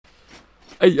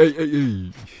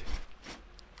Hey.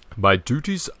 My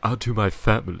duties are to my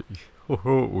family.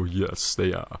 Oh, yes,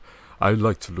 they are. I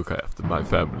like to look after my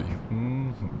family.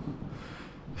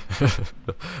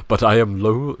 But I am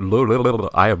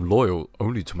loyal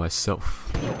only to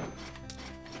myself.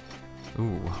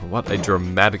 Ooh, what a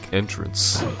dramatic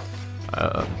entrance.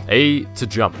 A to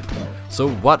jump. So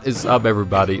what is up,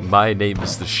 everybody? My name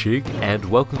is the Shig, and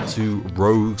welcome to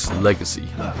Rogue's Legacy.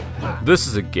 This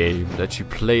is a game that you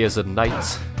play as a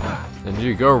knight, and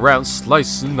you go around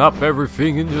slicing up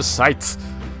everything in your sight.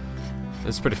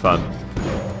 It's pretty fun.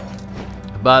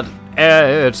 But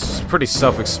it's pretty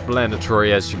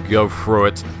self-explanatory as you go through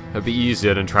it. It'll be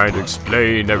easier than trying to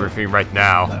explain everything right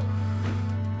now.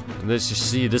 And as you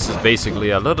see, this is basically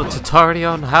a little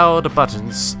tutorial on how the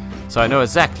buttons, so I know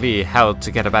exactly how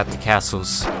to get about the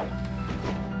castles.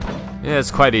 Yeah,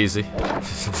 it's quite easy.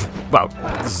 Well,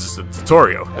 this is a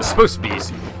tutorial. It's supposed to be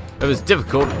easy. If it's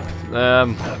difficult,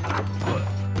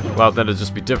 well, then it'd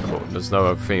just be difficult. There's no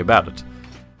other thing about it.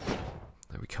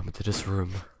 Then we come into this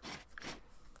room.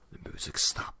 The music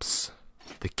stops.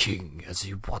 The king, as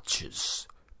he watches,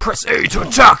 press A to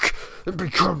attack and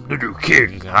become the new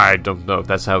king. I don't know if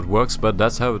that's how it works, but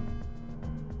that's how it...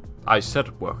 I said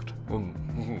it worked.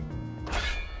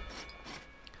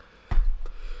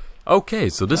 Okay,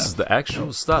 so this is the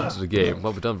actual start to the game.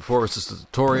 What we've done before is just a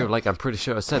tutorial, like I'm pretty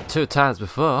sure I said 2 times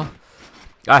before.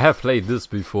 I have played this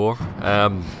before,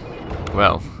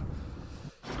 well,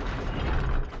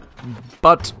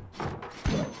 but,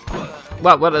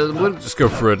 well, we'll just go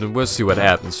through it and we'll see what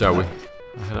happens, shall we?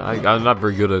 I'm not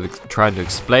very good at trying to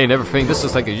explain everything. This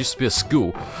is like it used to be a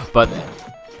school, but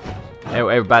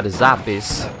everybody's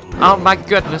zombies. Oh my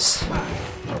goodness!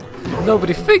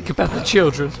 Nobody think about the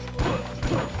children.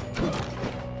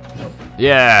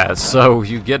 Yeah, so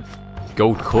you get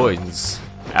gold coins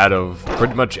out of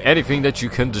pretty much anything that you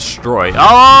can destroy.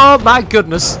 Oh my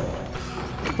goodness!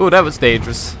 Oh, that was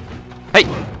dangerous. Hey!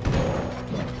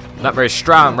 Not very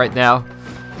strong right now.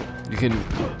 You can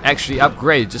actually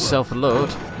upgrade yourself a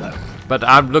load. But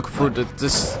I'm looking for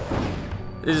this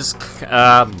is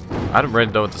I don't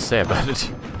really know what to say about it.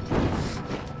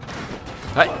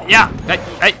 Hey!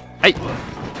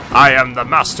 I am the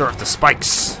master of the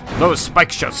spikes. No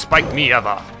spike shall spike me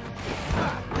ever.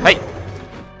 Hey!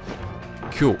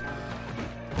 Cool.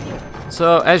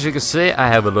 So, as you can see, I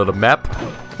have a little map,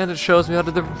 and it shows me all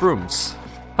the different rooms.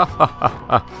 Ha ha ha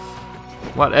ha.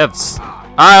 What else?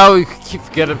 I keep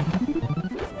forgetting.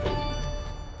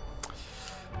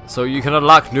 So you can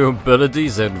unlock new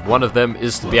abilities, and one of them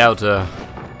is to be able to,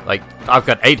 like, I've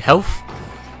got 8 health.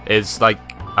 It's like,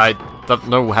 I don't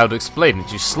know how to explain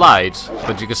it. You slide,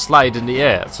 but you can slide in the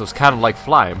air, so it's kind of like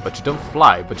flying, but you don't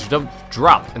fly, but you don't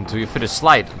drop until you finish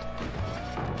sliding.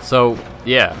 So,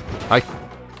 yeah,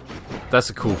 that's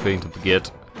a cool thing to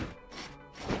get.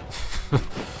 I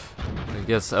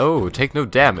guess, oh, take no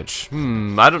damage.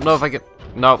 I don't know if I can,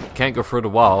 no, can't go through the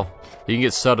wall. You can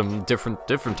get some different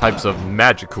types of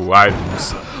magical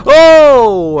items.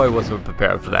 Oh, I wasn't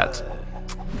prepared for that.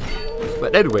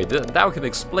 But anyway, now I can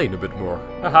explain a bit more.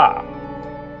 Haha.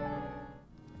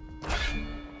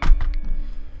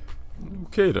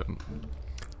 Okay then.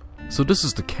 So this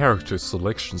is the character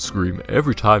selection screen.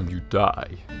 Every time you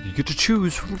die, you get to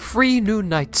choose from 3 new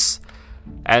knights.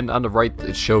 And on the right,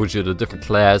 it shows you the different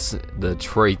class, the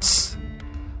traits.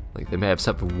 Like they may have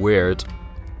something weird.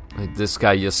 Like this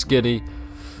guy, you're skinny,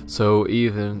 so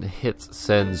even hit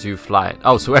sends you flying.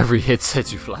 Oh, so every hit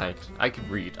sends you flying. I can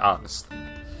read, honest.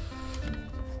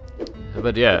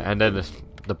 But yeah, and then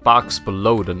the box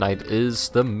below the knight is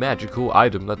the magical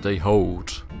item that they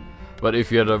hold. But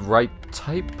if you're the right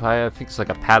type, I think it's like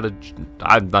a paladin.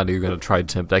 I'm not even gonna try to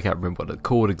attempt. I can't remember what it's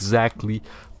called exactly.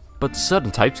 But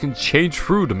certain types can change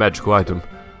through the magical item.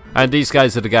 And these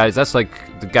guys are the guys. That's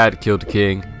like the guy that killed the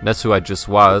king. That's who I just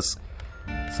was.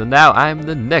 So now I'm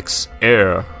the next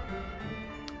heir.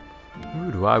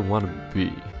 Who do I want to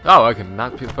be? Oh, I can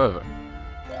knock people further.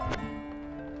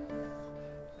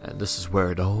 And this is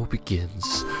where it all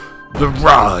begins. The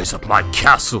rise of my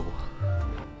castle.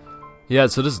 Yeah,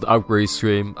 so this is the upgrade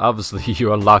stream. Obviously,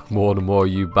 you unlock more the more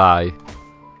you buy.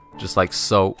 Just like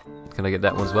so. Can I get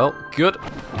that one as well? Good.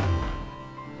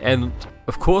 And,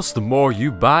 of course, the more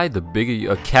you buy, the bigger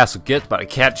your castle gets. But I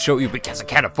can't show you because I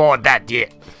can't afford that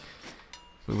yet.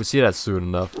 But we'll see that soon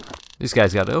enough. These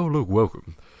guys got, oh look,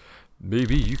 welcome.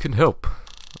 Maybe you can help.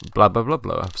 Blah, blah, blah,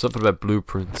 blah. Something about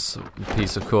blueprints.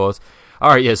 Piece, of course.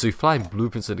 Alright, yeah, so you find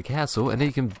blueprints in the castle, and then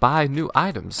you can buy new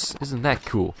items. Isn't that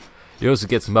cool? You also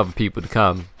get some other people to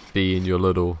come be in your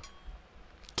little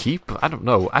keep? I don't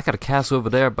know. I got a castle over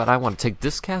there, but I want to take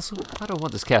this castle? I don't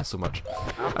want this castle much.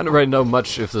 I don't really know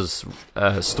much if there's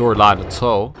a storyline at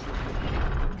all.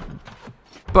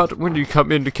 But when you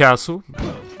come into castle,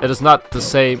 it is not the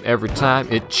same every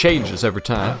time. It changes every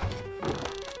time.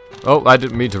 Oh, I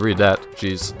didn't mean to read that.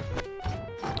 Jeez.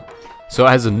 So it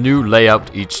has a new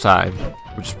layout each time,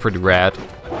 which is pretty rad.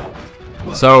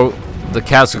 So the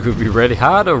castle could be really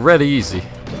hard or really easy.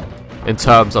 In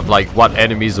terms of like what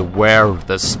enemies are where, if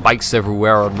there's spikes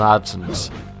everywhere or not, and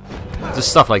just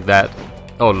stuff like that.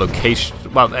 Oh, location.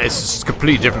 Well, it's just a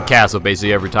completely different castle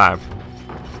basically every time.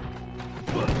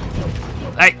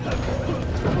 Hey!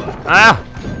 Ah!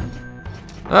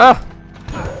 Ah!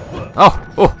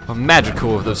 Oh, I'm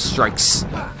magical with those strikes.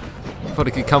 I thought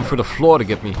he could come through the floor to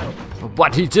get me. But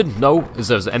what he didn't know is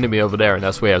there's an enemy over there, and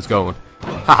that's where I was going.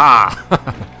 Haha!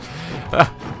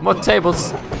 More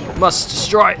tables must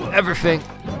destroy everything.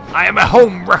 I am a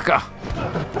home wrecker.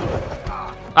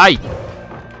 Aye!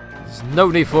 There's no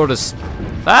need for this.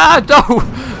 Ah, no!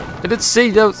 I didn't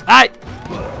see those. Aye!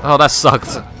 Oh, that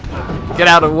sucked. Get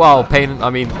out of the wall, painting.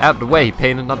 I mean, out of the way,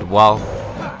 painting, not the wall.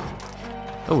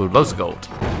 Oh, loads of gold.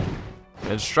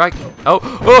 And strike. Oh,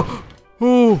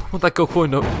 want that gold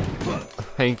coin up?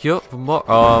 Thank you for more.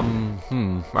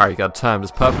 Alright, got time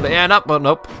this perfectly. And up, but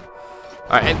nope.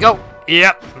 Alright, and go.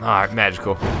 Yep. Alright,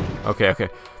 magical. Okay.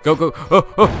 Go.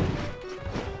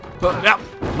 Yeah.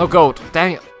 No gold.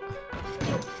 Dang it.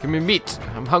 Give me meat.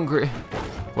 I'm hungry.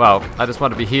 Well, I just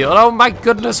want to be healed. Oh my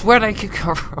goodness, where'd I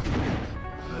come from?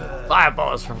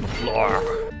 Fireballs from the floor.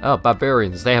 Oh,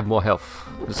 barbarians. They have more health.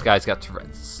 This guy's got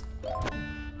Tourette's.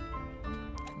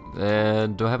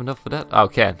 And do I have enough for that? Oh, I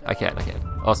can.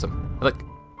 Awesome. Look.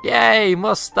 Yay,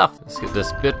 more stuff. Let's get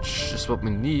this bitch. Just what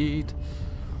we need.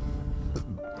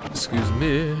 Excuse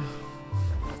me.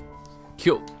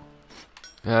 Cool.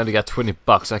 I only got 20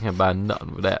 bucks. I can't buy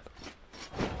nothing with that.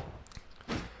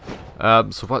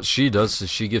 So what she does is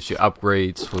she gives you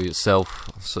upgrades for yourself,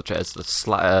 such as the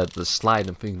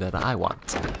sliding thing that I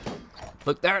want.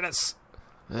 Look, there it is.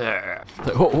 There.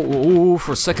 Oh,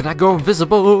 for a second I go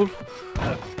invisible.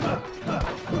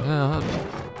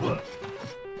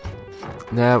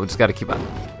 Now we just gotta keep a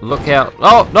lookout.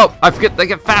 Oh no! I forget they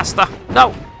get faster.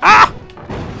 No! Ah!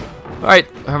 All right,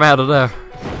 I'm out of there.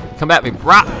 Come at me,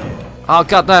 rah! Oh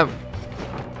goddamn!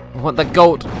 I want that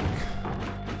gold.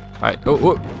 All right.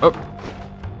 Oh.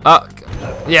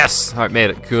 Yes. All right, made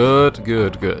it. Good.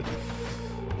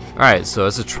 All right, so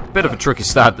it's a bit of a tricky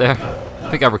start there. I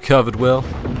think I recovered well.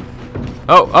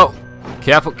 Oh!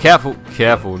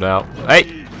 Careful now.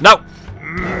 Hey, no!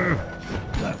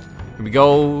 Give me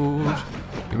gold.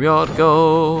 Give me all the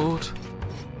gold.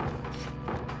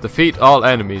 Defeat all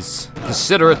enemies.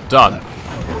 Consider it done.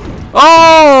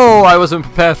 Oh! I wasn't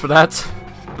prepared for that.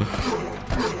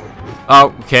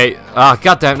 Oh, okay. Ah,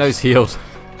 goddamn, no, he's healed.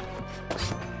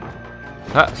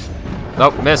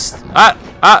 Nope, missed.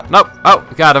 Nope.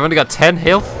 Oh, God, I've only got 10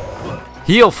 health.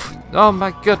 Oh,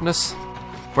 my goodness.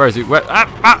 Where is he? Where?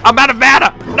 I'm out of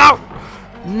mana! No!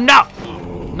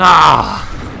 Nah!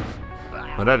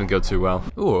 Well, that didn't go too well.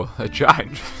 Ooh, a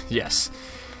giant. Yes.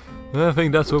 I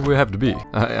think that's what we have to be.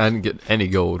 I didn't get any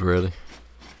gold, really.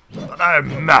 But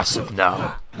I'm massive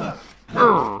now.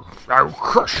 I'll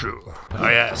crush you. Oh,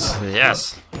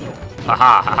 yes.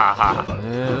 Ha.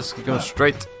 Yeah, let's go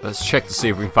straight. Let's check to see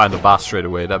if we can find the boss straight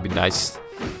away. That'd be nice.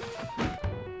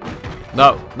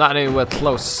 No, not anywhere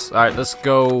close. Alright, let's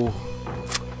go.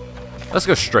 Let's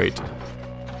go straight.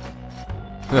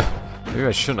 Maybe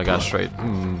I shouldn't have gone straight.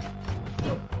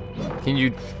 Can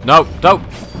you? No, don't.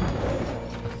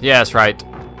 Yeah, that's right.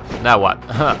 Now what?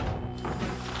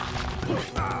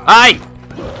 Aye!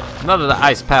 None of the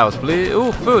ice powers, please.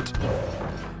 Ooh, food.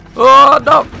 Oh,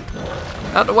 no.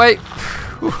 Out of the way.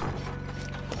 Whew.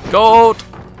 Gold.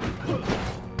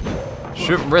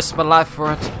 Shouldn't risk my life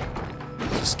for it.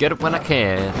 Just get it when I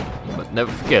can, but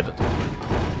never forget it.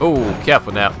 Oh,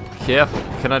 careful now. Careful.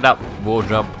 Can I not wall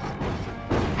jump?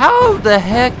 How the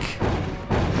heck?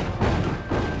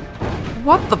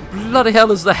 What the bloody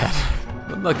hell is that?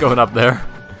 I'm not going up there.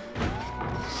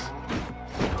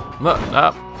 No,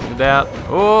 get down.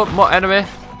 Oh, more enemy.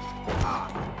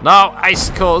 No,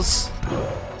 icicles.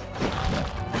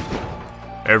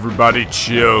 Everybody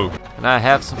chill. Can I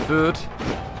have some food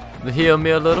to heal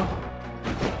me a little?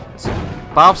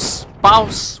 Boss?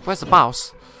 Where's the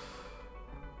boss?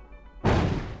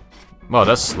 Oh,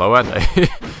 that's slow, aren't they?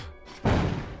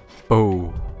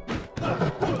 Boom.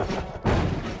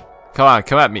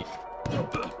 Come at me.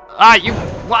 Ah, you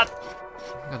what?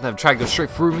 Goddamn, try to go straight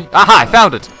through me. Aha, I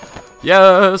found it.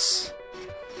 Yes.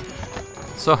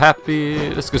 So happy.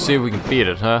 Let's go see if we can beat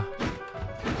it, huh?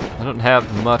 I don't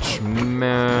have much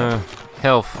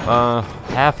health.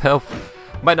 Half health.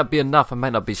 Might not be enough. I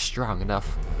might not be strong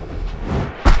enough.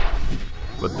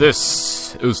 But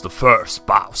this is the first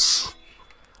boss.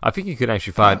 I think you can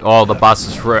actually find all the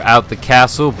bosses throughout the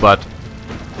castle, but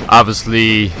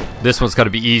obviously this one's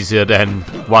gonna be easier than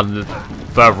one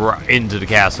further into the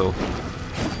castle.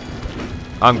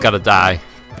 I'm gonna die.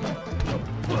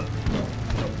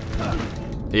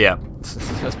 Yeah,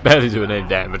 that's barely doing any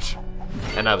damage.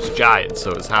 And I was giant,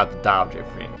 so it's hard to dodge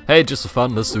everything. Hey, just for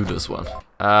fun, let's do this one.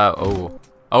 Oh,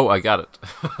 I got it.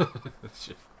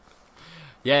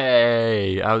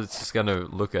 Yay! I was just gonna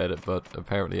look at it, but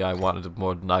apparently I wanted it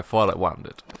more than I thought I wanted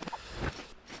it.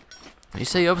 You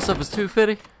say your other stuff is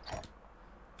 250?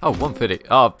 Oh, 150.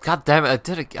 Oh, god damn it!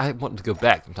 I wanted to go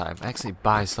back in time. Actually,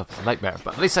 buy stuff is a nightmare,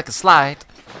 but at least I can slide.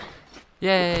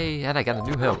 Yay! And I got a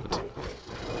new helmet.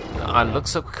 I look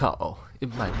so cool in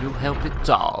my new helmet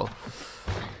doll.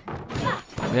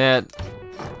 Man,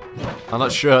 I'm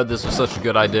not sure this was such a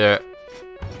good idea.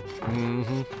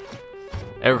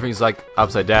 Everything's like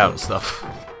upside down and stuff.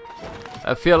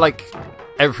 I feel like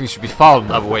everything should be falling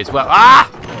the other way as well. Ah!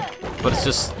 But it's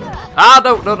just... Ah,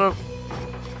 no.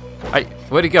 Hey,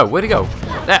 where'd he go?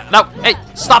 There, no, hey,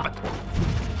 stop it!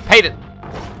 Hate it!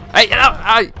 Hey, no,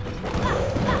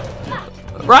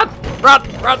 Run!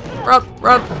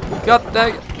 God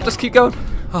dang it, just keep going.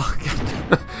 Oh,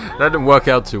 God. That didn't work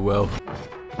out too well.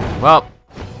 Well,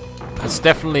 it's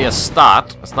definitely a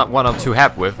start. It's not one I'm too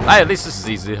happy with. Hey, at least this is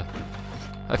easier.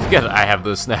 I forget I have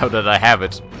this now that I have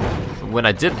it. When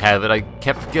I didn't have it, I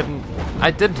kept forgetting I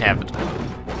didn't have it.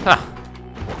 Ha!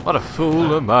 What a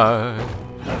fool am I.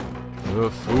 A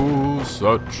fool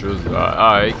such as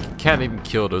I can't even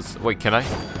kill this. Wait, can I?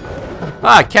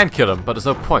 Ah, I can kill him, but there's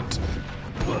no point.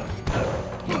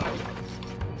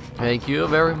 Thank you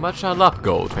very much. I love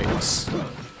gold things.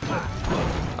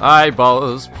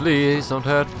 Eyeballs, please don't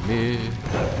hurt me.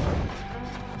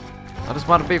 I just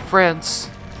want to be friends.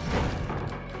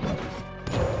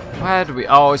 Why do we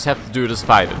always have to do this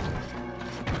fighting?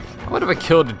 What if I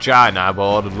killed a giant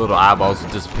eyeball, the little eyeballs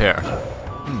would disappear?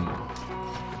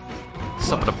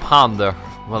 Something to ponder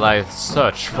while I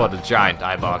search for the giant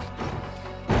eyeball.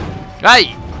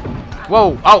 Hey!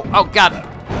 Whoa! Oh God!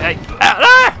 Hey!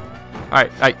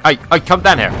 Alright, hey, come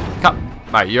down here. Come.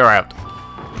 Alright, you're out.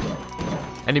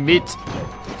 Any meat?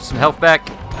 Some health back?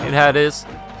 You know how it is.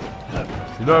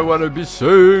 You know what I'd be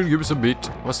saying? Give me some meat.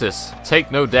 What's this? Take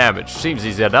no damage. Seems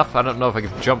easy enough. I don't know if I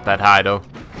can jump that high though.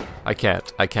 I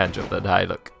can't. I can't jump that high.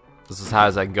 Look. This is as high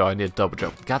as I can go. I need a double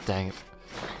jump. God dang it.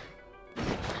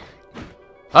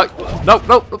 Oh, no.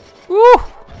 Woo!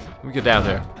 Let me get down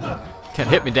there. Can't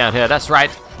hit me down here. That's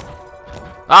right.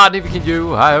 Ah, neither can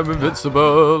you. I am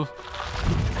invincible.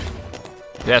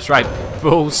 That's right,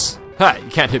 fools. Ha! You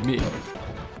can't hit me.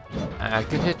 I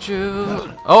can hit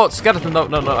you. Oh, skeleton! No.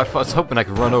 I was hoping I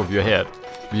could run over your head.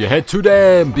 Your head too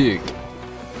damn big.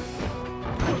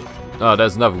 Oh,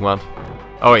 there's another one.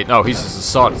 Oh wait, no, he's just a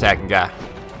sword attacking guy.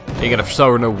 He ain't gonna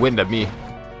throw no wind at me.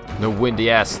 No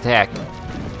windy ass attack.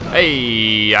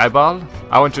 Hey, eyeball!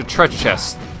 I want your treasure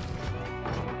chest.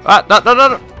 Ah,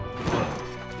 no!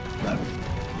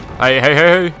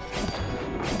 Hey!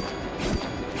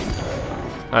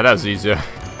 Oh, that was easier.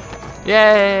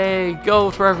 Yay!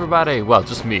 Gold for everybody! Well,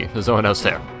 just me. There's no one else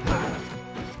there.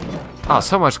 Oh,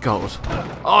 so much gold.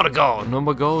 All the gold! No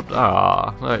more gold?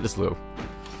 Ah, alright, this little.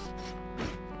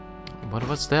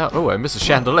 What's there? Oh, I missed a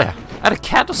chandelier. And a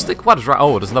candlestick? What is right?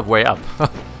 Oh, there's another way up.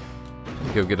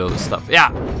 Go get all this stuff.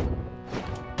 Yeah!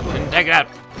 And take that!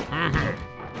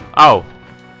 Oh!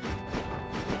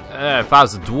 If I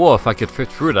was a dwarf, I could fit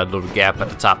through that little gap at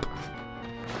the top.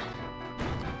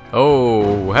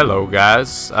 Oh, hello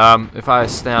guys. If I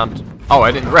stand... Oh,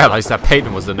 I didn't realize that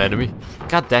Peyton was an enemy.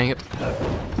 God dang it.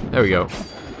 There we go.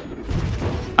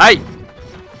 Hey!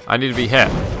 I need to be here.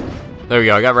 There we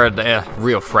go, I got rid of the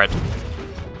real threat.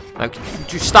 Now,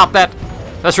 could you stop that?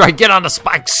 That's right, get on the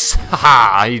spikes!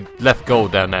 Haha, he left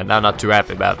gold down there. Now I'm not too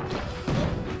happy about it.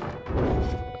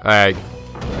 Alright.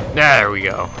 There we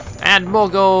go. And more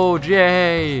gold,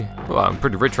 yay! Well, I'm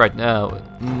pretty rich right now.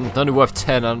 It's only worth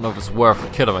 10. I don't know if it's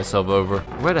worth killing myself over.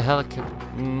 Where the hell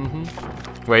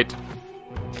Wait.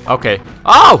 Okay.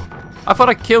 Oh! I thought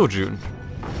I killed you.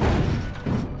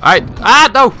 Alright. Ah,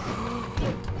 no!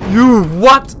 You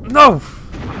what? No!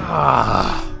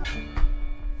 Ah.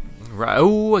 Right.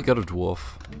 Oh, I got a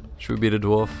dwarf. Should we be the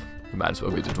dwarf? We might as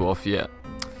well be the dwarf, yeah.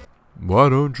 Why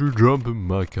don't you jump in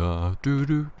my car?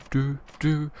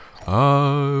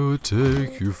 I'll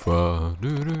take you far.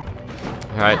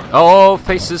 Alright. Oh,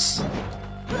 faces.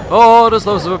 Oh, there's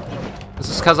loads of them. This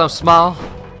is because I'm small.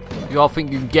 You all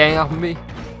think you can gang up on me?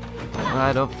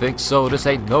 I don't think so. This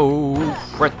ain't no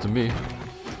threat to me.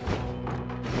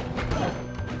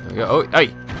 There we go. Oh,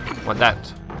 hey! Want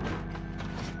that?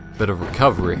 Bit of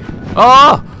recovery.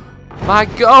 Oh!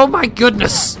 Oh my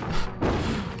goodness!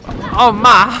 Oh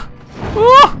my!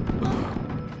 Woo!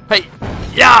 Hey!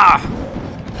 Yeah!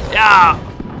 Yeah!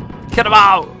 Get him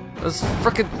out! There's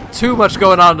freaking too much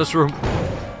going on in this room.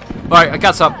 Alright, I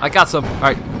got some.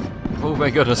 Alright. Oh my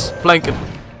goodness. Flanking.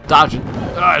 Dodging.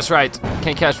 Oh, that's right.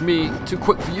 Can't catch me. Too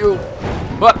quick for you.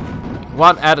 What?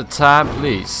 One at a time,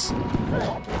 please.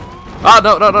 Oh,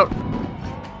 no.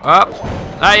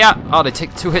 Yeah. Oh, they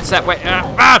take 2 hits that way.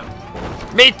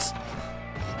 Meat!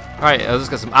 Alright, I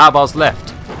just got some eyeballs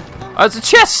left. Oh, it's a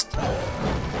chest!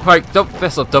 Alright, don't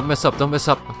mess up.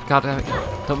 God damn it.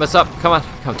 Don't mess up. Come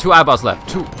on. 2 eyeballs left.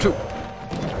 Two. Come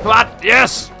on.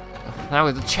 Yes! Now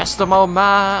with the chest of all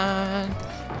mine.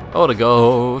 Oh, the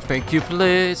gold. Thank you,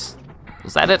 please.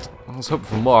 Was that it? I was hoping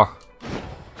for more.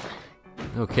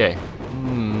 Okay.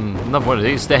 Another one of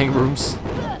these staying rooms.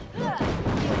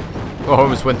 Oh,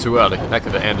 almost went too early. That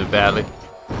could have ended badly.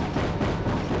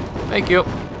 Thank you.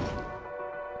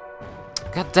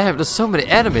 God damn, there's so many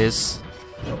enemies.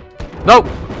 No!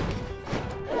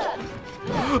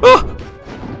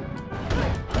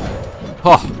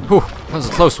 Oh, that was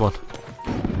a close one.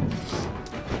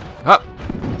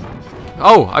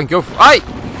 Oh, I can go for. Aye!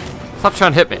 Stop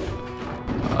trying to hit me.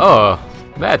 Oh,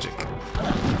 magic.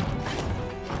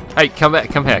 Hey, come here.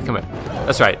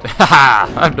 That's right. Haha!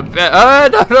 I'm the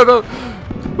best. No.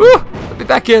 Woo! Let me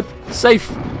back in.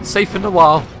 Safe in the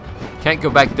wall. Can't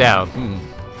go back down.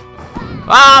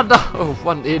 Ah, no! Oh,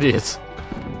 one idiot.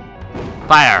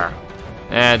 Fire!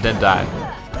 And then die.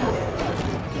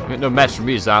 Ain't no match for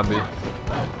me, zombie.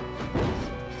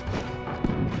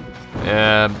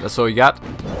 That's all you got?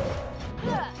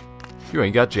 You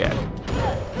ain't got jack.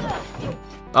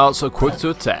 Also quick to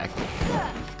attack.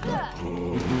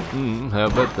 How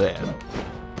about that?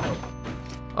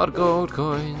 All the gold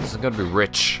coins. I'm gonna be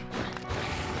rich.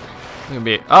 I'm gonna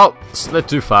be. Oh! Slid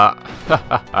too far.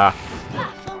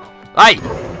 Hey!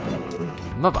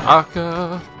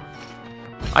 Motherfucker!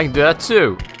 I can do that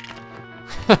too.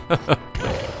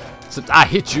 Except I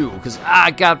hit you because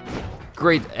I got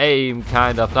great aim,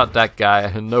 kind of. Not that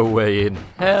guy. No way in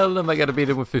hell am I gonna beat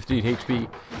him with 15 HP.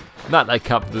 Not that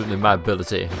confident in my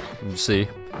ability. You see.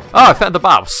 Oh, I found the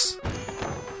boss.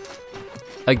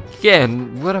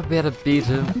 Again, would I be able to beat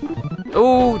him?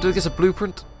 Oh, did I get a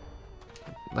blueprint?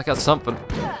 I got something.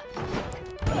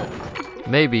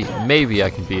 Maybe I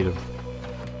can beat him.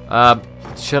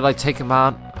 Should I take him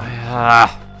on?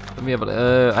 Let me have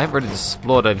a. I haven't really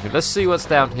explored anything. Let's see what's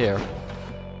down here.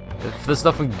 If there's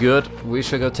nothing good, we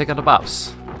should go take on the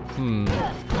boss.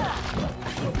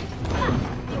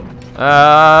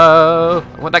 I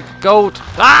want that gold.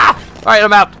 Ah! Alright,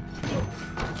 I'm out.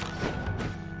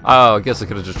 Oh, I guess I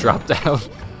could have just dropped down.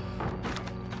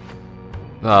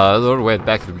 All the way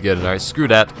back to the beginning. Alright, screw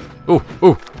that. Ooh.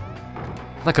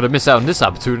 Not gonna miss out on this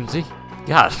opportunity.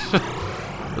 God.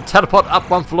 The teleport up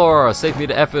 1 floor. Save me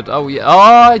the effort. Oh, yeah. Oh,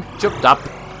 I jumped up.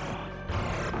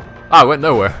 Oh, I went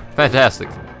nowhere. Fantastic.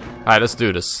 Alright, let's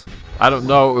do this. I don't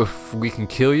know if we can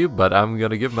kill you, but I'm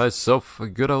gonna give myself a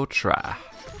good old try.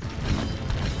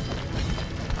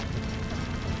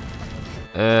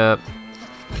 Well,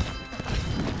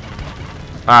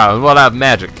 I have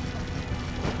magic.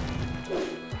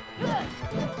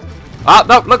 Oh,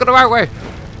 no, look at the right way.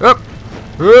 Up.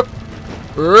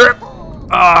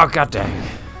 Oh, god dang.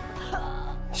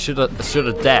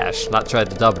 Should've dashed, not tried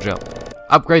to double jump.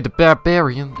 Upgrade the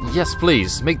barbarian. Yes,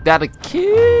 please. Make that a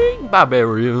king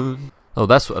barbarian. Oh,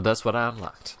 that's what I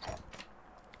unlocked.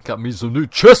 Got me some new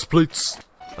chest plates.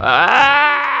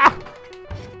 Ah!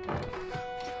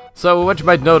 So what you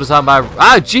might notice on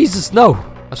my Jesus, no!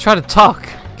 I was trying to talk.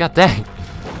 God dang.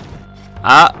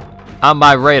 On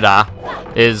my radar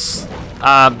is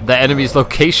the enemy's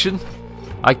location.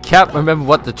 I can't remember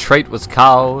what the trait was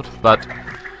called, but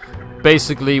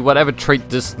basically whatever trait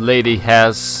this lady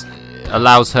has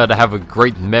allows her to have a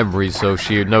great memory, so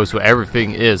she knows where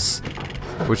everything is,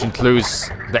 which includes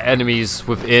the enemies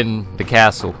within the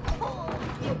castle.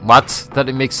 What? That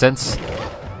didn't make sense?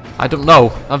 I don't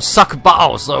know. I'm suck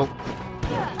balls, so.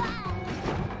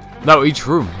 No, each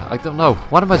room. I don't know.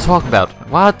 What am I talking about?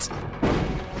 What?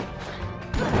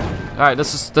 Alright,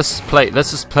 let's just play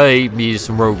me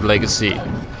some Rogue Legacy.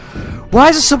 Why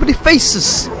is there so many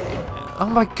faces? Oh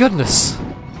my goodness.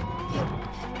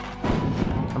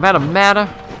 I'm out of mana.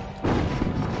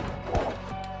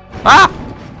 Ah!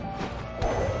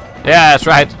 Yeah, that's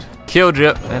right. Killed you,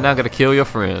 and I'm gonna kill your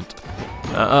friend.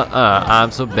 I'm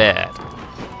so bad.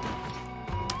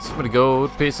 So many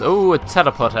gold pieces. Oh, a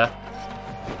teleporter.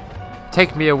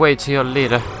 Take me away to your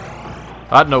leader.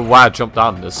 I don't know why I jumped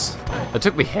on this. It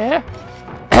took me here?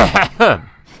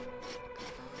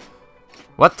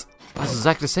 What? That's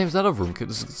exactly the same as that other room.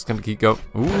 This is gonna keep going.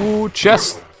 Ooh,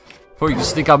 chest! Before you can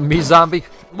sneak on me, zombie.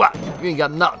 What? You ain't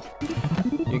got nothing.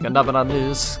 You ain't got nothing on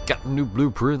this. Got new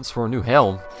blueprints for a new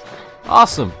helm.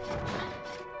 Awesome.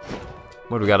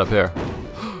 What do we got up here?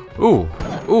 Ooh.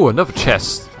 Ooh, another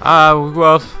chest.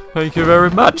 Well, thank you very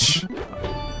much.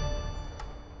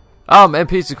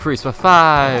 MP's decreased by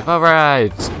 5.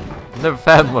 Alright. Never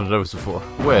found one of those before.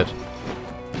 Weird.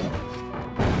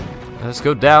 Let's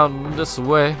go down this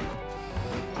way.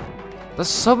 There's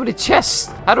so many chests.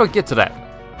 How do I get to that?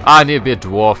 I need to be a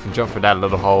dwarf and jump through that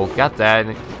little hole. God dang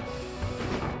it.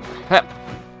 Hey.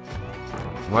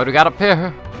 What do we got up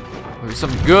here? Maybe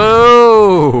some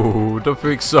good. Don't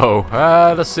think so.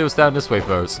 Let's see what's down this way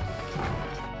first.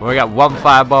 We got one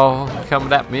fireball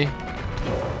coming at me.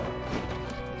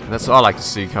 That's all I can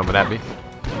see coming at me.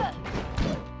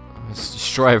 Let's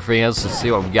destroy everything else and see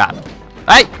what we got.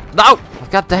 Hey! No!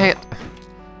 God dang it!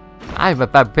 I'm a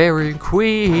barbarian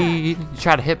queen! You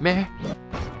try to hit me?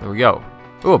 There we go.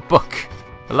 Oh, a book!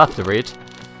 I love to read.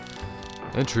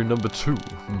 Entry number 2.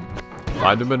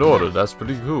 Find them in order, that's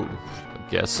pretty cool. I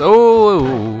guess.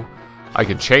 Oh! I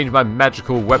can change my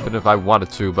magical weapon if I wanted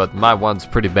to, but my one's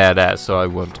pretty badass, so I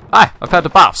won't. Ah! I found the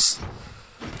boss!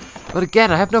 But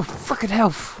again, I have no freaking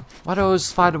health! Why do I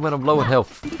always find them when I'm low in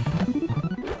health?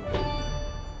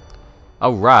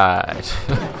 Alright.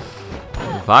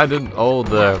 Finding all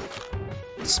the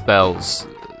spells.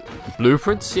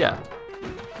 Blueprints? Yeah.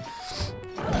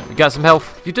 You got some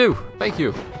health? You do! Thank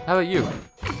you! How about you?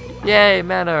 Yay,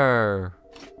 manner!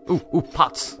 Ooh,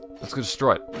 pots! Let's go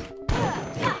destroy it.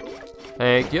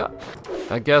 Thank you.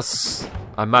 I guess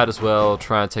I might as well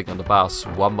try and take on the boss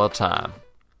one more time.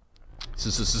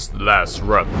 Since this is the last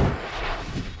run.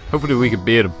 Hopefully we can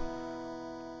beat him.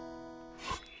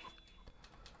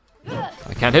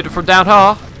 I can't hit it from down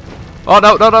here. Oh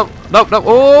no!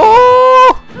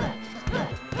 Oh!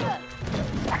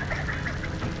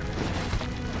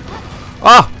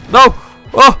 Ah! No!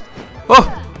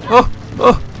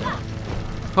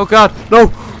 Oh God!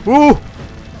 No!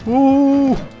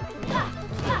 Ooh!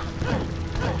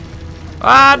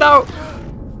 Ah no!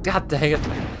 God dang it!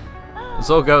 This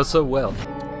all goes so well.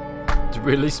 Did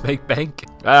we at least make bank?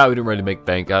 We didn't really make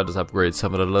bank. I just upgrade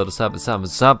some of the little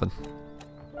something.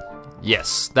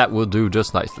 Yes, that will do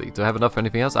just nicely. Do I have enough for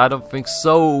anything else? I don't think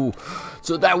so.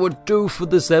 So that would do for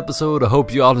this episode. I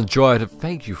hope you all enjoyed it.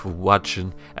 Thank you for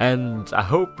watching. And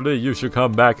hopefully you should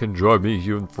come back and join me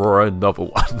for another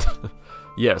one.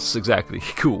 Yes, exactly.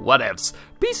 Cool, what else?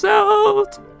 Peace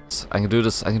out. I can do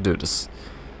this.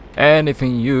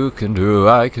 Anything you can do,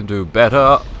 I can do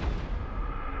better.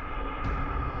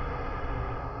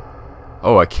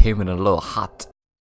 Oh, I came in a little hot.